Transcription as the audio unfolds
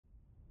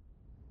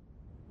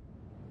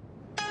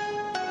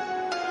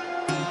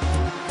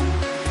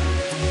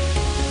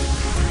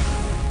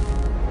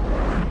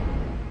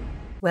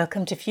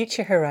Welcome to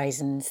Future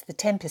Horizons, the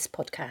Tempest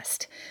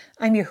podcast.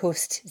 I'm your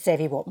host,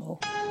 Zevi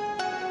Watmo.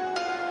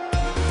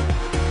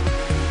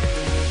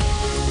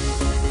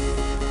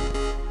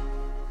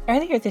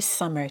 Earlier this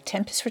summer,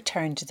 Tempest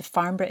returned to the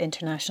Farnborough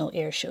International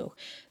Air Show,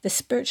 the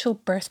spiritual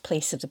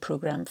birthplace of the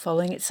programme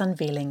following its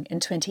unveiling in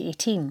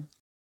 2018.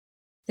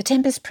 The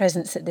Tempest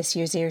presence at this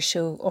year's air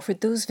show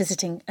offered those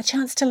visiting a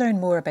chance to learn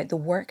more about the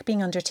work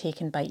being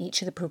undertaken by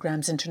each of the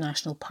programme's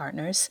international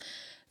partners,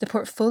 the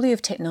portfolio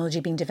of technology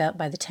being developed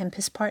by the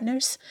Tempest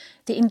partners,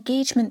 the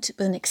engagement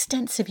with an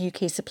extensive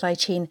UK supply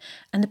chain,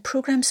 and the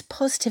programme's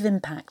positive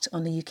impact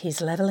on the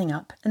UK's levelling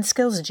up and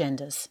skills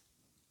agendas.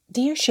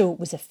 The air show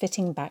was a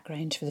fitting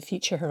background for the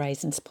Future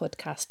Horizons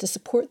podcast to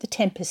support the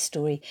Tempest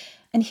story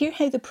and hear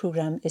how the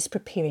programme is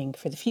preparing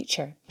for the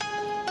future.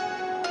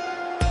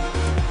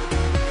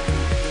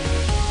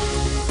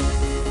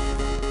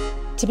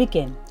 To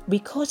begin, we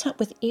caught up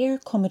with Air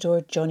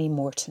Commodore Johnny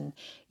Morton,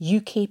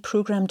 UK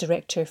Programme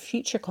Director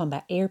Future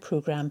Combat Air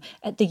Programme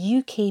at the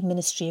UK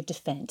Ministry of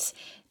Defence,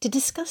 to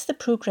discuss the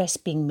progress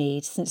being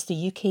made since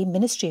the UK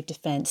Ministry of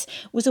Defence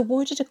was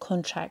awarded a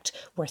contract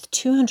worth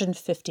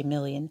 £250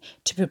 million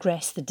to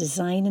progress the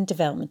design and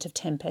development of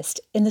Tempest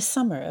in the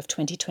summer of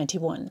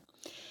 2021.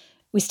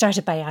 We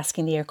started by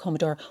asking the Air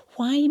Commodore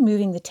why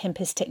moving the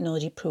Tempest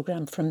technology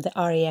programme from the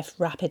RAF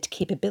Rapid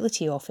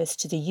Capability Office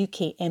to the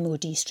UK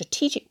MOD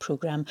Strategic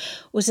Programme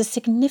was a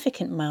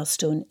significant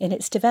milestone in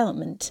its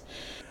development.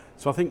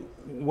 So I think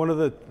one of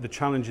the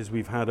challenges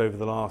we've had over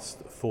the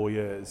last 4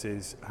 years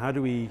is how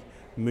do we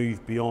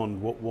move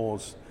beyond what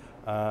was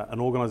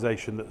an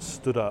organisation that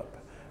stood up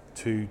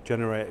to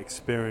generate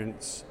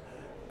experienced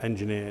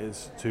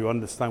engineers, to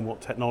understand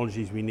what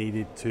technologies we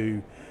needed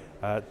to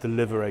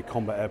deliver a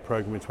combat air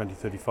program in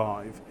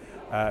 2035,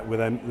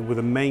 with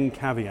a main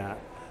caveat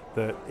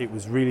that it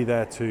was really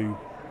there to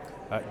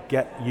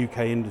get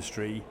UK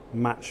industry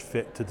match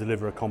fit to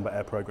deliver a combat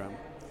air program.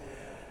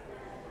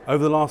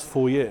 Over the last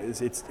 4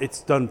 years,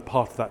 it's done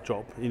part of that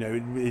job. You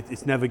know,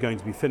 it's never going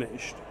to be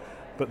finished,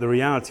 but the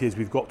reality is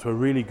we've got to a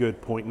really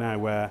good point now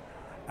where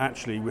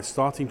actually we're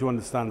starting to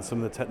understand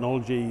some of the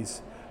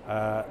technologies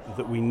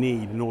that we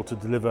need in order to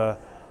deliver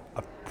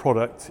a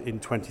product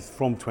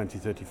from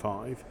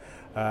 2035,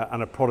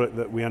 and a product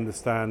that we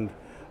understand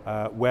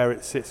where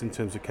it sits in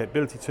terms of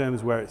capability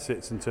terms, where it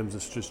sits in terms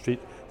of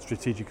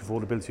strategic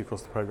affordability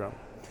across the programme.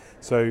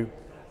 So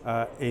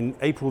in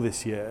April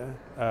this year,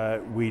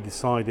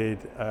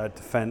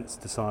 Defence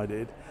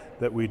decided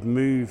that we'd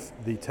move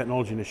the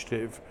technology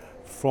initiative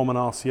from an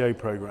RCO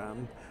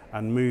programme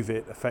and move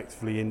it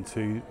effectively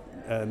into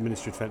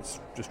Ministry of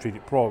Defence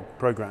strategic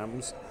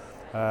programmes,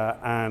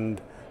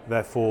 and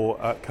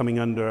therefore coming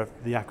under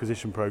the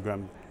acquisition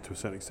programme to a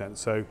certain extent.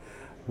 So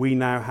we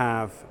now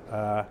have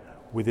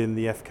within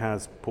the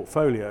FCAS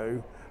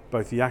portfolio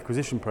both the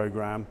acquisition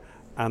programme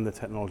and the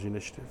technology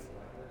initiative.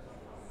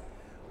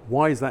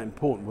 Why is that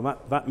important? Well,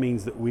 that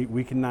means that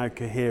we can now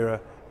cohere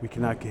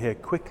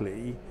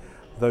quickly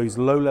those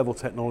low-level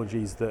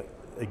technologies that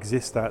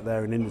exist out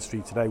there in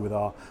industry today with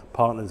our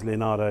partners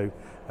Leonardo,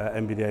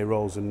 MBDA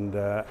Rolls and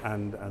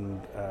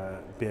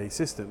BAE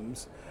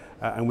Systems,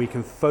 and we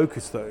can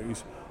focus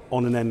those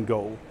on an end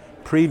goal.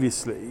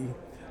 Previously,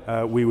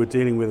 we were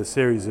dealing with a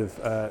series of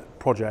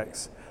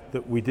projects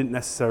that we didn't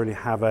necessarily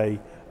have a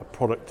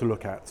product to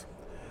look at.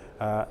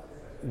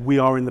 We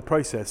are in the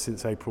process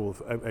since April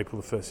the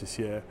 1st this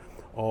year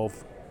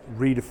of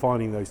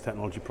redefining those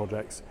technology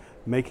projects,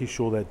 making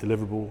sure they're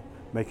deliverable,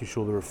 making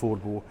sure they're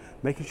affordable,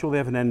 making sure they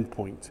have an end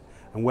point,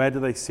 and where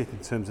do they sit in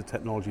terms of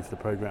technology for the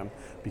programme.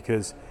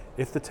 Because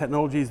if the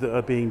technologies that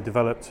are being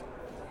developed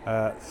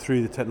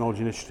through the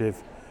technology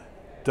initiative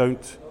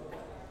don't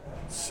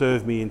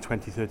serve me in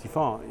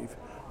 2035,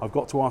 I've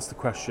got to ask the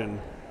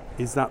question,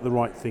 is that the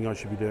right thing I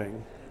should be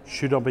doing?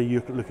 Should I be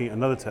looking at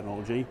another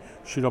technology?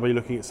 Should I be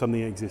looking at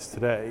something that exists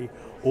today?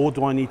 Or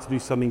do I need to do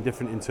something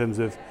different in terms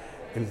of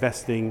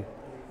investing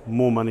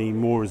more money,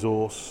 more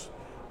resource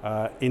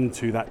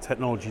into that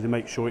technology to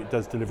make sure it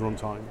does deliver on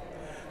time?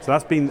 So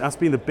that's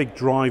been the big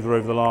driver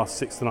over the last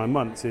 6 to 9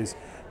 months, is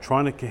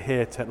trying to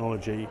cohere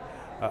technology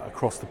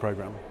across the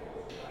programme.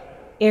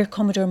 Air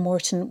Commodore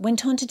Morton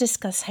went on to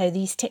discuss how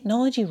these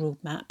technology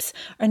roadmaps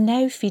are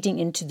now feeding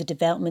into the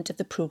development of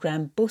the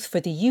programme both for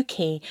the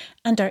UK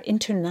and our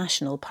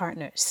international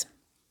partners.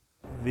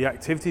 The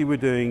activity we're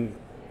doing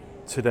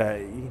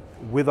today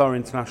with our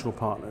international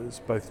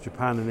partners, both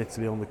Japan and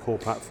Italy on the core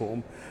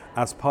platform,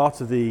 as part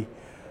of the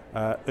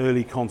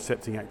early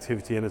concepting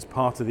activity and as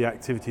part of the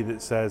activity that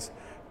says,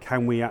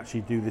 can we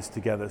actually do this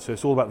together? So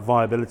it's all about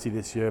viability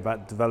this year,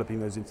 about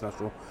developing those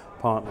international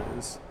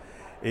partners,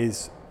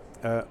 is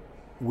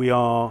we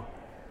are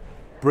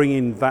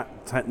bringing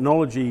that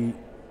technology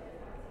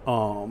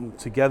arm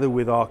together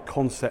with our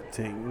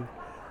concepting,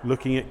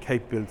 looking at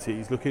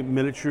capabilities, looking at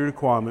military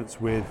requirements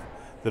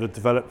that are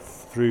developed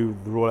through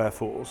the Royal Air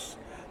Force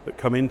that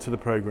come into the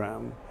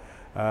programme.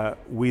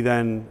 We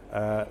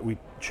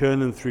churn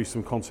them through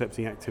some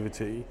concepting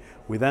activity.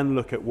 We then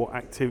look at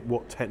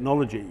what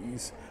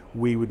technologies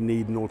we would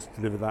need in order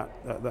to deliver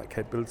that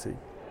capability.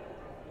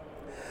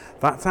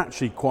 That's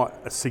actually quite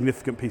a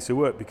significant piece of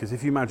work, because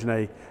if you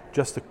imagine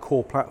just a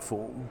core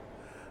platform,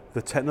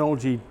 the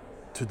technology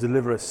to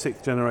deliver a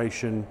 6th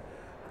generation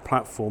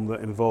platform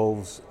that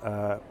involves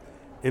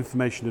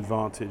information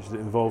advantage, that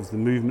involves the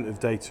movement of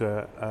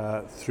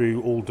data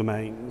through all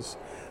domains,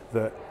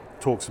 that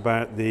talks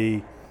about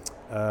the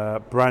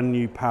brand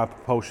new power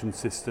propulsion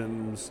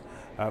systems,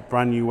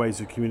 brand new ways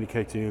of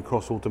communicating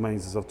across all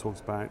domains, as I've talked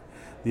about,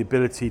 the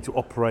ability to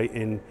operate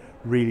in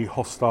really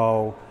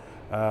hostile,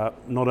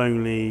 not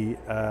only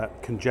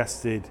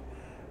congested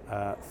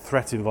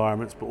threat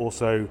environments, but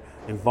also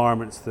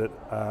environments that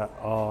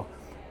are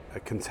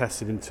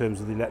contested in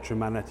terms of the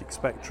electromagnetic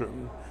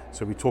spectrum.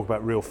 So we talk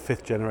about real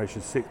 5th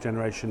generation, 6th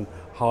generation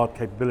hard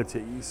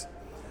capabilities.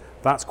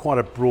 That's quite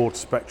a broad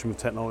spectrum of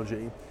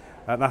technology.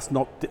 That's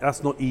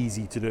not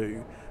easy to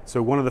do.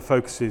 So one of the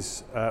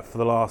focuses for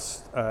the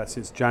last,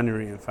 since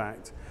January in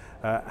fact,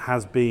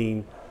 has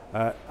been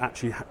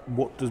actually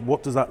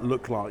what does that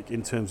look like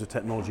in terms of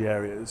technology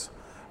areas,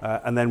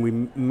 and then we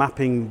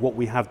mapping what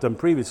we have done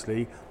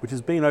previously, which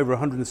has been over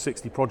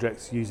 160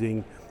 projects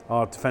using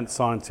our defence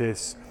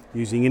scientists,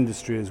 using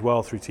industry as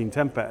well through Team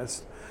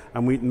Tempest,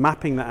 and we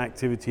mapping that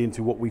activity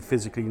into what we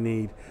physically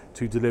need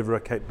to deliver a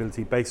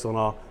capability based on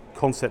our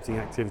concepting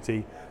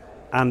activity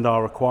and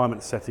our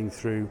requirement setting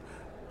through,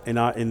 in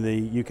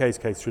the UK's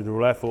case, through the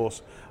Royal Air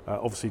Force.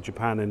 Obviously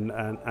Japan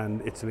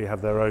and Italy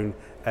have their own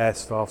air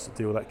staffs that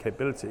deal with that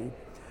capability.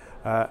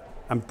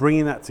 And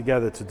bringing that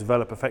together to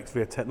develop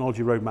effectively a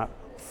technology roadmap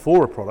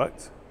for a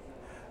product,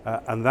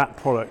 and that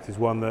product is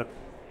one that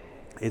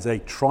is a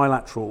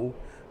trilateral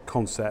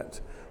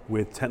concept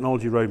with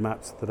technology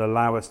roadmaps that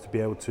allow us to be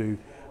able to,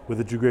 with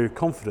a degree of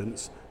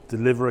confidence,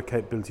 deliver a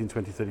capability in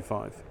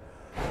 2035.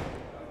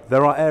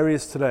 There are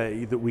areas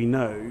today that we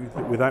know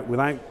that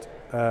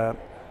without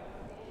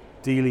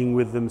dealing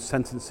with them,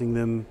 sentencing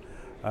them,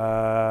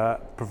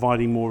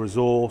 providing more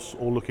resource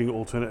or looking at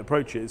alternate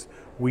approaches,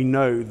 we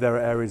know there are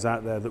areas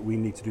out there that we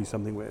need to do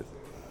something with.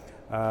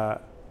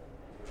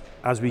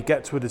 As we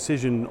get to a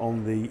decision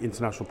on the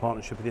international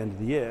partnership at the end of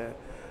the year,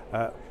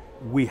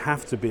 we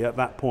have to be at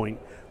that point,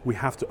 we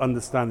have to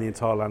understand the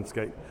entire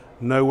landscape,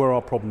 know where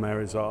our problem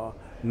areas are,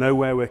 know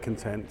where we're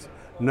content,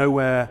 know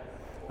where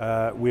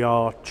we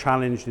are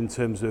challenged in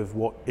terms of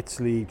what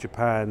Italy,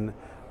 Japan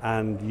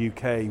and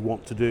UK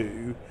want to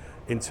do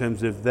in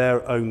terms of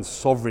their own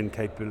sovereign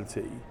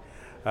capability.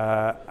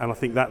 And I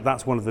think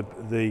that's one of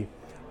the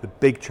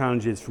big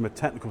challenges from a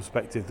technical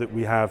perspective that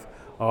we have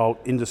our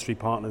industry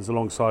partners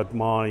alongside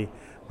my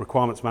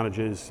requirements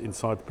managers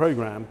inside the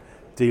programme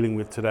dealing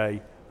with today,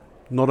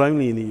 not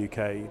only in the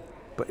UK,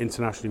 but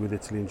internationally with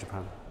Italy and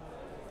Japan.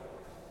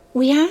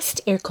 We asked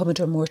Air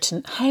Commodore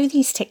Morton how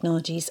these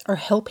technologies are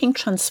helping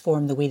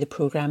transform the way the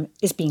programme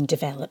is being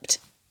developed.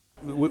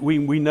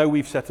 We know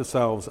we've set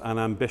ourselves an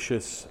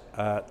ambitious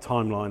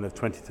timeline of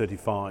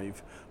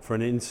 2035 for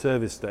an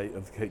in-service date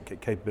of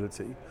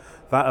capability.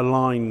 That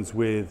aligns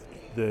with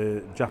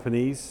the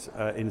Japanese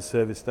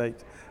in-service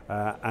date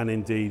and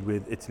indeed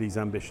with Italy's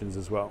ambitions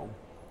as well.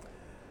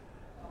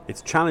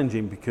 It's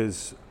challenging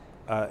because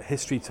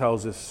history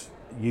tells us,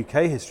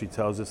 UK history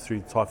tells us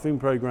through the Typhoon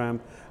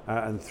programme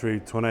and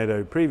through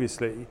Tornado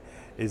previously,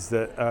 is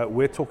that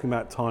we're talking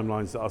about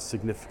timelines that are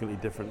significantly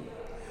different.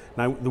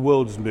 Now, the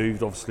world has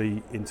moved,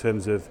 obviously, in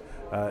terms of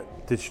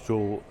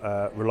digital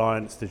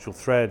reliance, digital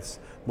threads,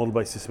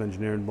 model-based system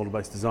engineering,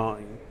 model-based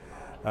design.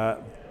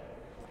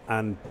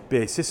 And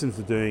BAE Systems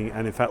are doing,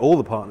 and in fact all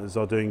the partners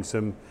are doing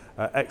some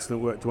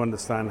excellent work to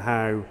understand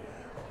how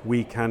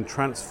we can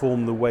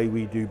transform the way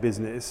we do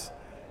business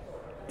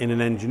in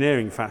an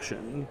engineering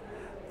fashion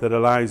that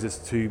allows us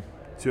to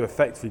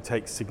effectively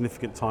take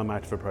significant time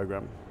out of a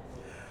program.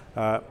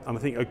 And I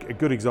think a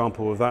good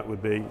example of that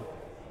would be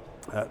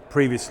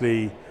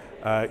previously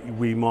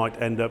we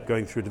might end up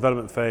going through a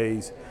development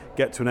phase,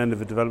 get to an end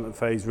of a development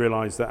phase,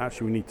 realise that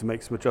actually we need to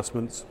make some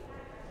adjustments,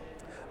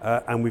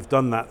 and we've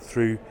done that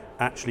through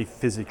actually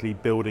physically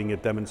building a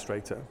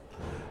demonstrator.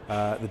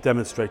 The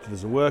demonstrator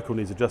doesn't work or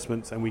needs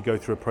adjustments, and we go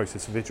through a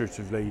process of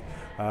iteratively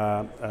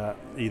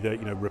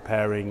either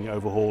repairing,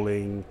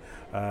 overhauling,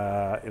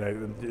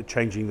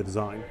 changing the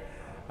design.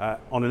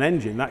 On an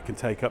engine, that can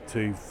take up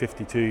to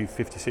 52,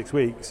 56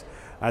 weeks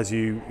as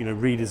you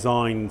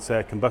redesign, say,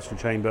 a combustion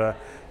chamber,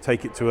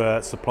 take it to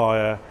a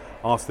supplier,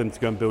 ask them to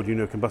go and build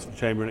you a combustion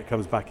chamber, and it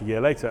comes back a year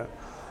later.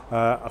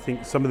 I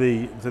think some of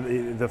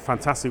the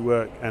fantastic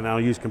work, and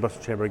I'll use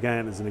combustion chamber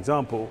again as an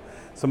example,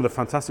 some of the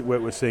fantastic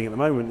work we're seeing at the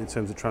moment in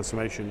terms of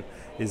transformation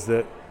is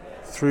that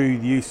through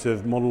the use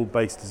of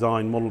model-based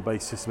design,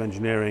 model-based system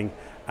engineering,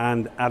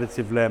 and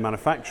additive layer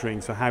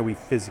manufacturing, so how we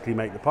physically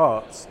make the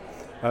parts,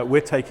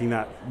 we're taking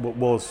that, what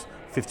was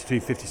 52,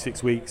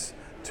 56 weeks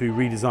to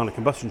redesign a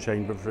combustion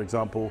chamber, for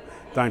example,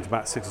 down to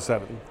about 6 or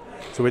 7.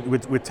 So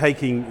we're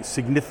taking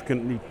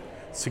significant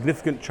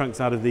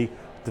chunks out of the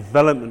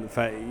development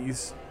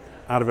phase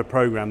out of a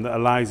program that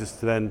allows us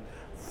to then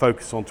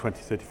focus on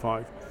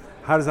 2035.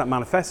 How does that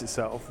manifest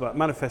itself? That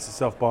manifests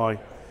itself by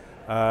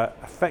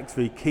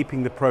effectively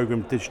keeping the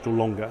program digital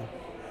longer,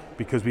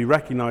 because we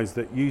recognise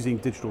that using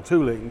digital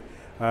tooling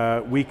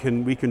we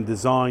can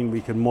design,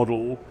 we can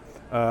model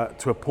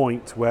to a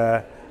point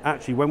where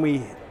actually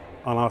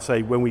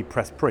when we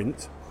press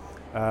print,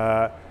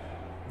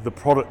 the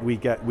product we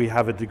get, we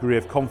have a degree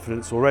of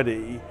confidence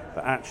already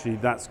that actually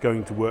that's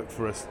going to work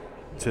for us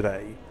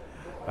today.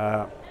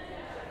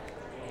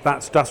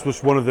 That's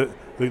just one of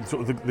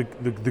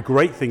the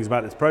great things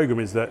about this program,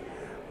 is that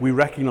we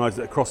recognise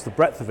that across the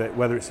breadth of it,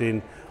 whether it's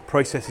in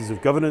processes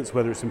of governance,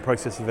 whether it's in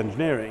processes of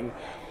engineering,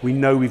 we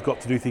know we've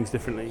got to do things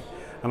differently.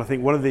 And I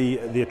think one of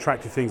the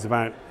attractive things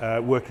about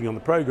working on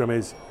the program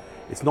is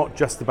it's not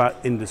just about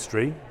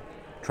industry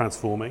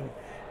transforming,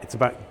 it's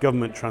about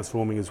government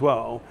transforming as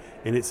well,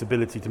 in its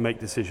ability to make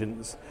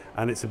decisions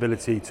and its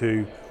ability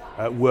to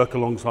work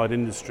alongside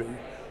industry.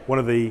 One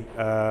of the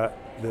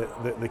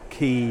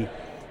key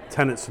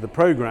tenets of the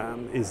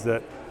program is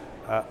that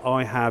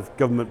I have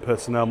government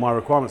personnel, my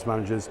requirements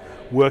managers,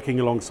 working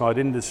alongside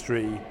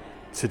industry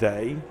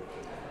today,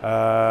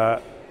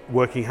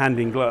 working hand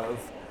in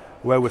glove,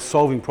 where we're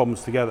solving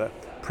problems together.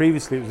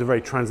 Previously it was a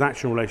very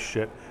transactional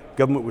relationship.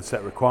 Government would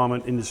set a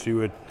requirement, industry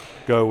would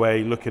go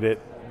away, look at it,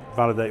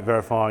 validate,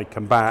 verify,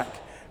 come back.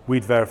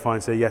 We'd verify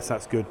and say, yes,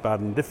 that's good,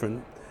 bad and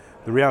different.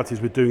 The reality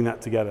is we're doing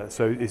that together.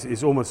 So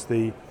it's almost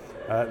the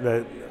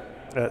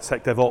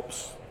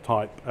SecDevOps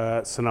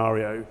type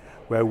scenario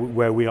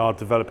where we are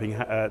developing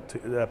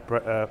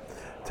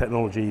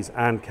technologies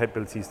and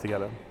capabilities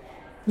together.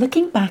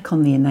 Looking back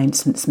on the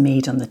announcements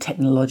made on the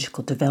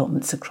technological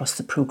developments across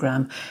the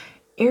programme,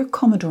 Air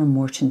Commodore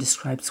Morton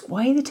describes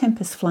why the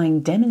Tempest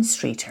Flying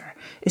Demonstrator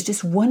is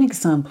just one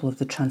example of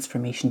the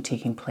transformation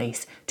taking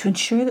place to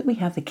ensure that we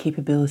have the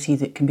capability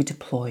that can be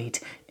deployed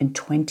in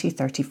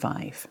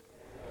 2035.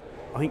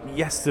 I think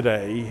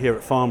yesterday here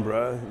at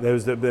Farnborough there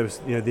was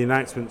the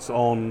announcements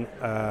on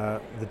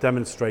the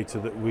demonstrator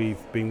that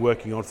we've been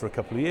working on for a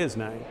couple of years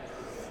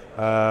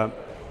now.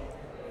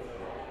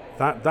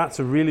 That's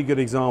a really good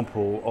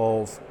example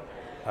of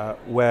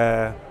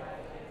where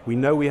we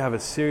know we have a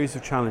series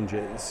of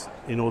challenges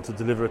in order to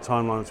deliver a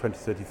timeline of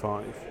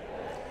 2035.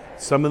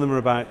 Some of them are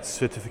about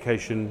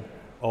certification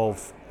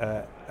of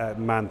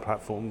manned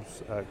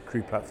platforms,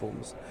 crew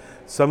platforms.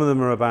 Some of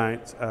them are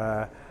about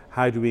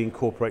how do we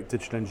incorporate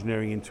digital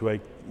engineering into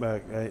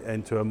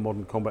a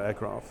modern combat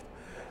aircraft.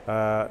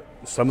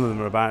 Some of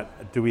them are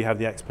about, do we have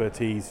the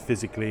expertise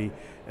physically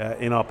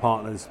in our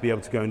partners to be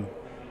able to go and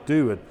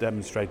do a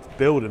demonstrator,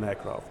 build an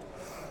aircraft,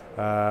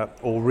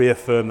 or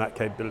reaffirm that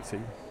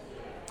capability.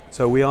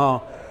 So we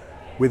are,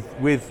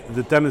 with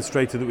the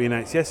demonstrator that we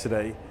announced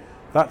yesterday,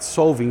 that's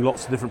solving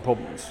lots of different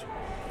problems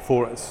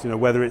for us.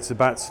 Whether it's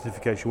about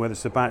certification, whether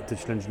it's about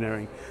digital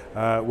engineering,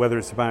 whether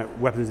it's about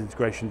weapons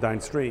integration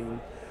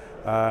downstream.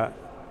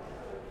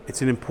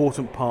 It's an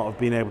important part of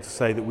being able to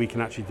say that we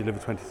can actually deliver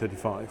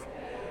 2035.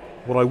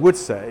 What I would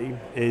say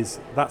is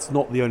that's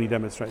not the only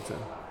demonstrator.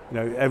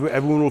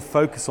 Everyone will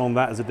focus on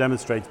that as a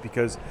demonstrator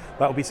because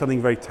that will be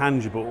something very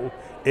tangible.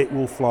 It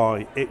will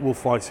fly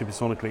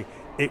supersonically,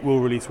 it will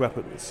release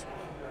weapons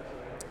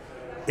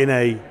in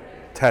a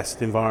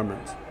test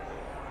environment.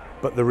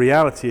 But the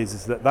reality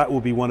is that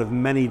will be one of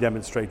many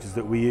demonstrators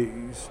that we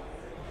use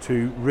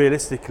to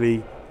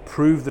realistically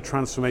prove the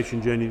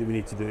transformation journey that we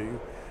need to do,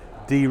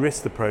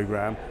 de-risk the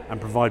program and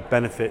provide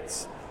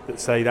benefits that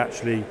say that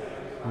actually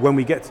when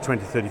we get to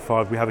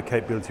 2035 we have a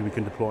capability we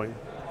can deploy.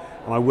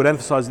 And I would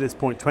emphasise at this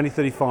point,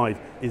 2035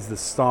 is the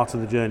start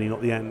of the journey,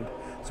 not the end.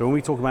 So when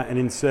we talk about an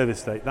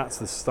in-service date, that's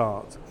the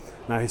start.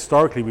 Now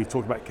historically we've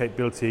talked about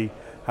capability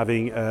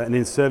having an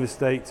in-service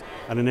date,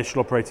 an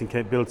initial operating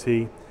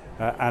capability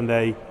and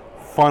a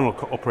final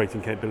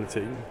operating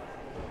capability.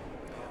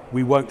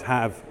 We won't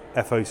have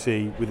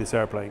FOC with this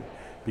airplane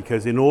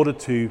because in order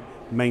to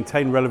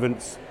maintain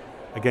relevance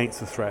against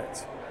the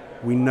threat,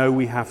 we know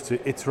we have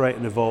to iterate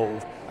and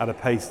evolve at a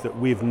pace that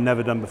we've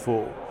never done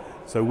before.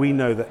 So we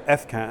know that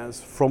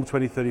FCAS from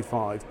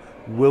 2035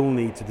 will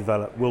need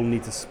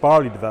to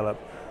spirally develop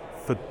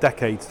for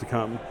decades to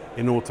come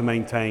in order to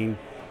maintain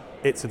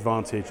its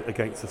advantage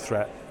against the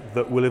threat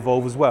that will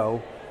evolve as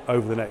well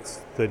over the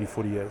next 30,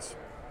 40 years.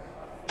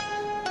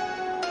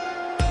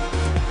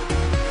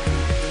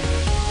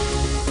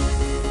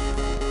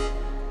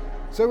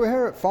 So we're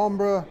here at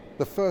Farnborough,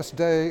 the first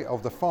day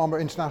of the Farnborough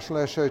International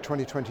Airshow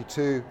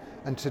 2022,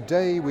 and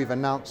today we've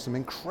announced some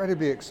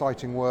incredibly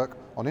exciting work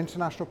on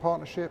international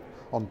partnership,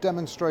 on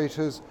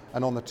demonstrators,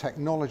 and on the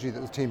technology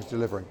that the team's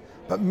delivering.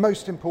 But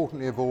most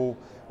importantly of all,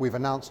 we've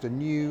announced a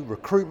new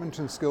recruitment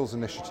and skills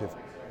initiative.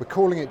 We're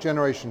calling it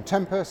Generation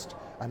Tempest,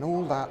 and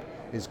all that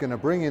is going to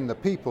bring in the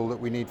people that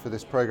we need for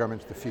this program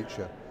into the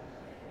future.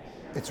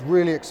 It's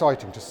really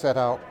exciting to set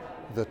out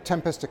the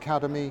Tempest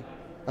Academy,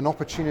 an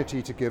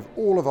opportunity to give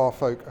all of our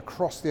folk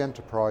across the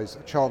enterprise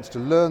a chance to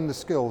learn the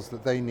skills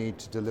that they need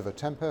to deliver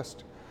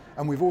Tempest.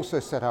 And we've also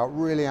set out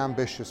really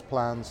ambitious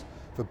plans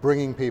for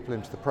bringing people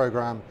into the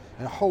program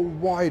in a whole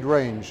wide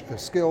range of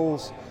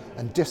skills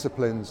and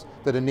disciplines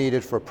that are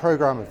needed for a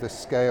program of this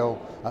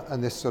scale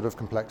and this sort of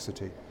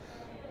complexity.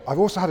 I've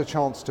also had a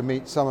chance to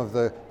meet some of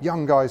the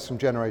young guys from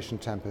Generation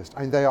Tempest.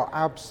 I mean, they are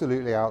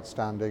absolutely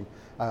outstanding.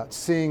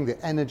 Seeing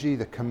the energy,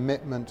 the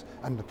commitment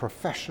and the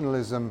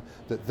professionalism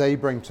that they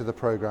bring to the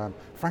program,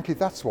 frankly,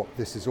 that's what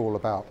this is all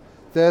about.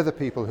 They're the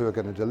people who are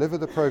going to deliver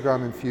the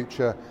program in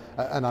future,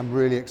 and I'm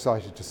really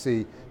excited to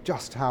see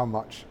just how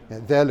much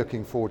they're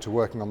looking forward to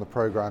working on the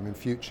program in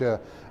future,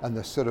 and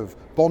the sort of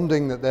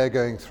bonding that they're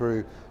going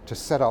through to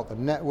set out the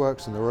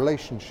networks and the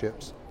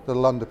relationships that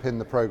will underpin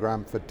the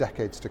program for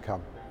decades to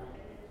come.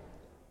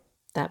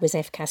 That was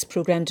FCAS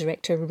Programme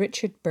Director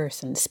Richard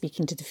Berthon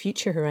speaking to the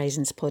Future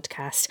Horizons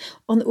podcast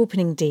on the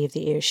opening day of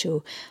the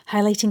Airshow,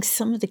 highlighting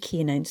some of the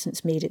key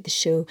announcements made at the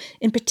show,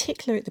 in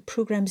particular the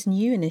programme's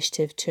new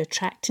initiative to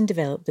attract and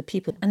develop the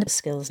people and the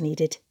skills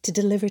needed to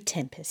deliver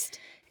Tempest.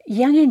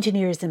 Young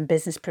engineers and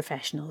business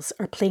professionals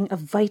are playing a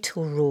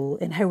vital role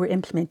in how we're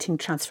implementing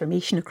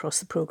transformation across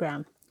the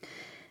programme.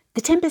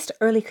 The Tempest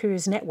Early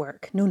Careers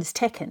Network, known as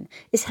TECHN,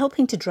 is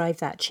helping to drive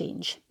that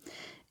change.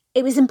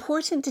 It was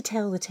important to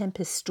tell the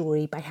Tempest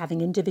story by having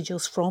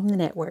individuals from the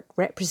network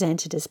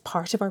represented as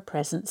part of our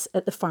presence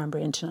at the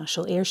Farnborough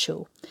International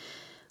Airshow.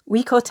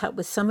 We caught up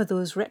with some of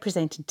those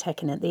representing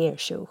TECHN at the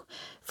Airshow.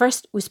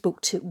 First, we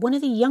spoke to one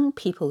of the young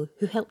people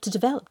who helped to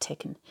develop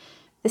TECHN.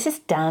 This is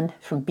Dan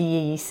from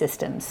BAE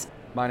Systems.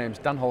 My name's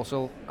Dan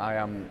Halsall. I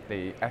am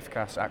the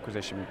FCAS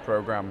Acquisition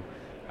Programme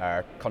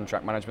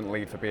Contract Management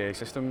Lead for BAE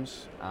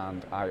Systems,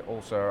 and I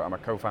also am a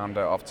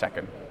co-founder of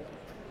TECHN.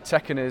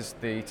 TECHN is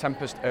the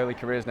Tempest Early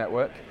Careers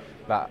Network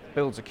that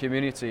builds a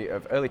community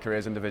of early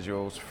careers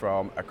individuals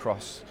from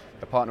across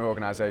the partner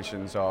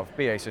organisations of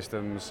BAE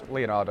Systems,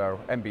 Leonardo,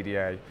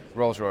 MBDA,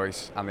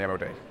 Rolls-Royce and the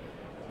MOD.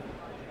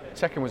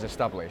 TECHN was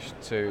established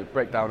to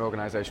break down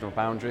organisational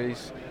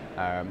boundaries,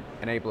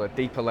 enable a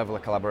deeper level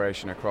of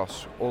collaboration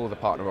across all of the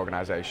partner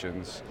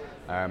organisations,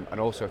 and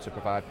also to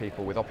provide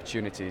people with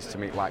opportunities to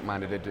meet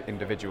like-minded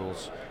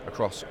individuals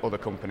across other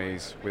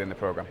companies within the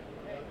programme.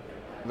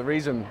 The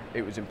reason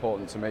it was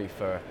important to me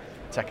for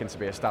TECHN to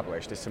be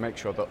established is to make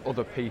sure that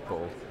other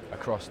people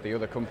across the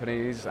other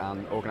companies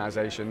and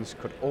organisations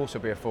could also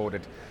be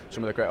afforded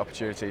some of the great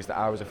opportunities that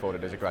I was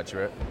afforded as a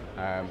graduate.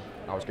 I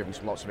was given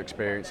lots of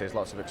experiences,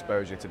 lots of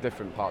exposure to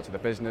different parts of the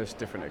business,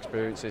 different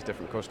experiences,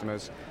 different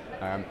customers,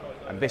 and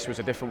this was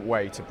a different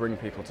way to bring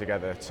people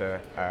together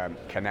to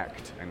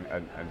connect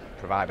and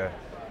provide a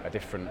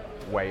different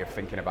way of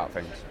thinking about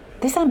things.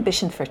 This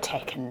ambition for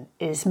TECHN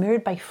is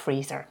mirrored by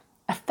Fraser,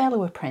 a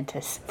fellow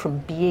apprentice from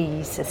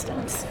BAE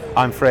Systems.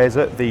 I'm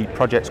Fraser, the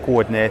projects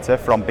coordinator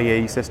from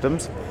BAE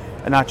Systems,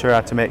 and I try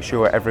to make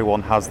sure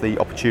everyone has the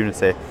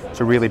opportunity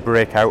to really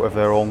break out of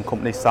their own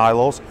company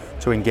silos,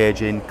 to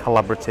engage in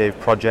collaborative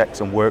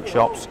projects and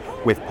workshops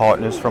with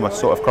partners from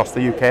sort of across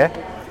the UK.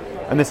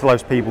 And this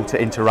allows people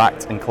to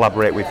interact and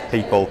collaborate with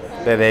people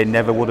that they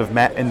never would have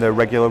met in their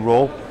regular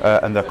role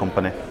in their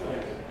company.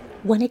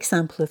 One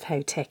example of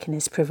how TECHN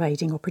is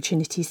providing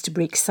opportunities to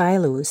break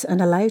silos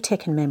and allow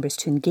TECHN members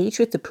to engage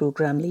with the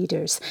programme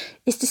leaders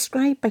is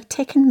described by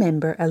TECHN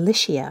member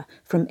Alicia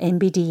from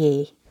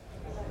MBDA.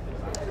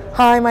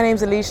 Hi, my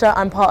name's Alicia.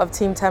 I'm part of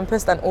Team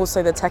Tempest and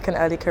also the TECHN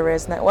Early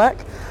Careers Network.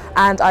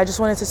 And I just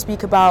wanted to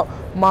speak about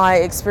my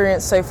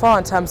experience so far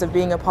in terms of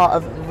being a part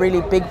of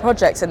really big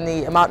projects and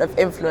the amount of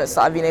influence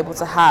that I've been able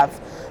to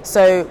have.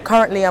 So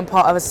currently I'm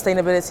part of a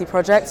sustainability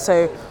project,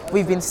 so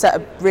we've been set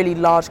a really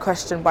large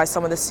question by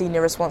some of the senior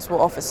responsible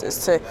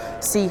officers to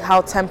see how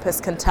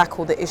Tempest can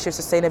tackle the issue of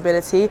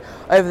sustainability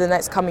over the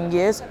next coming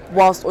years,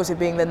 whilst also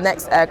being the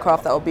next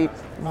aircraft that will be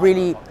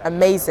really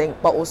amazing,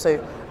 but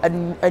also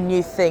a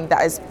new thing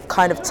that is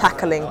kind of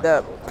tackling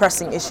the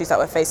pressing issues that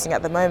we're facing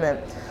at the moment.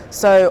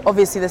 So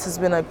obviously this has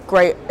been a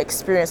great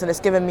experience, and it's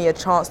given me a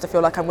chance to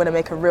feel like I'm going to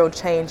make a real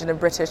change in the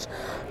British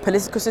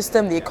political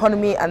system, the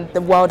economy and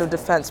the world of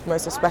defence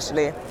most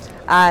especially.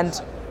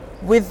 And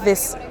with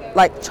this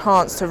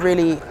chance to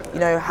really,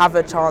 have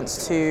a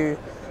chance to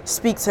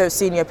speak to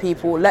senior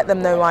people, let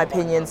them know my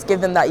opinions,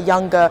 give them that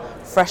younger,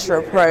 fresher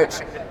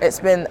approach, it's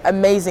been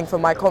amazing for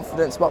my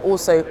confidence, but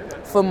also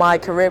for my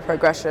career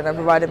progression and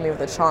provided me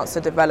with a chance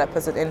to develop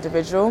as an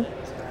individual.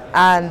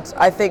 And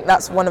I think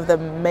that's one of the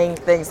main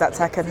things that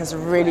TECHN has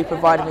really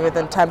provided me with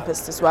in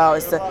Tempest as well,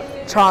 is the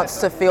chance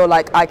to feel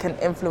like I can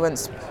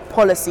influence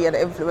policy and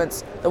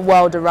influence the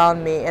world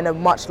around me in a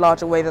much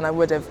larger way than I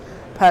would have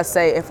per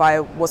se if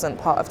I wasn't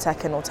part of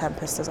TECHN or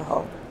Tempest as a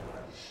whole.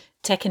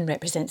 TECHN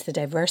represents the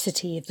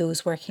diversity of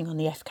those working on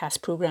the FCAS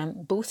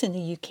programme, both in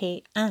the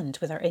UK and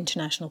with our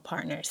international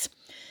partners.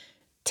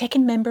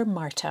 TECHN member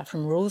Marta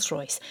from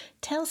Rolls-Royce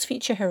tells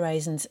Future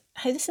Horizons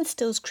how this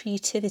instills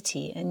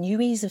creativity and new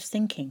ways of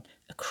thinking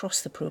across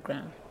the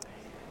programme.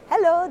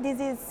 Hello, this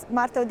is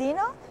Marta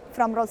Odino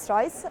from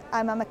Rolls-Royce.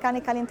 I'm a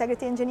mechanical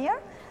integrity engineer,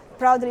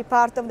 proudly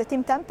part of the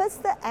Team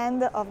Tempest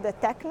and of the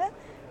TECHN.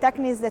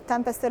 TECHN is the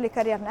Tempest Early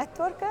Career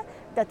Network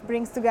that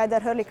brings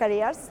together early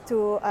careers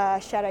to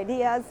share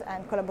ideas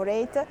and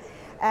collaborate.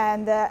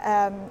 And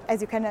as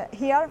you can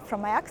hear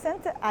from my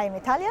accent, I'm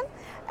Italian,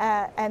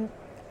 and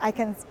I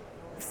can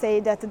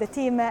say that the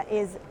team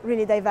is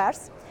really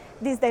diverse.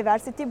 this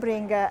diversity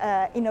brings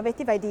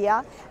innovative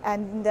idea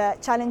and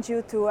challenge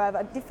you to have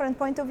a different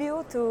point of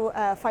view, to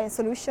find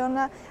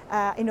solution,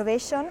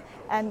 innovation,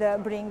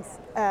 and brings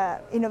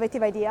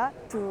innovative idea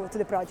to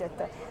the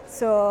project.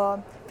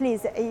 So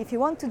please, if you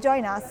want to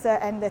join us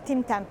and the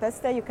Team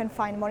Tempest, you can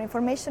find more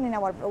information in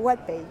our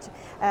webpage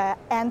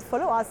and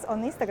follow us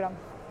on Instagram.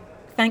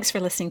 Thanks for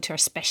listening to our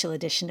special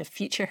edition of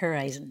Future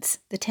Horizons,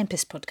 the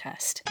Tempest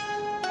podcast.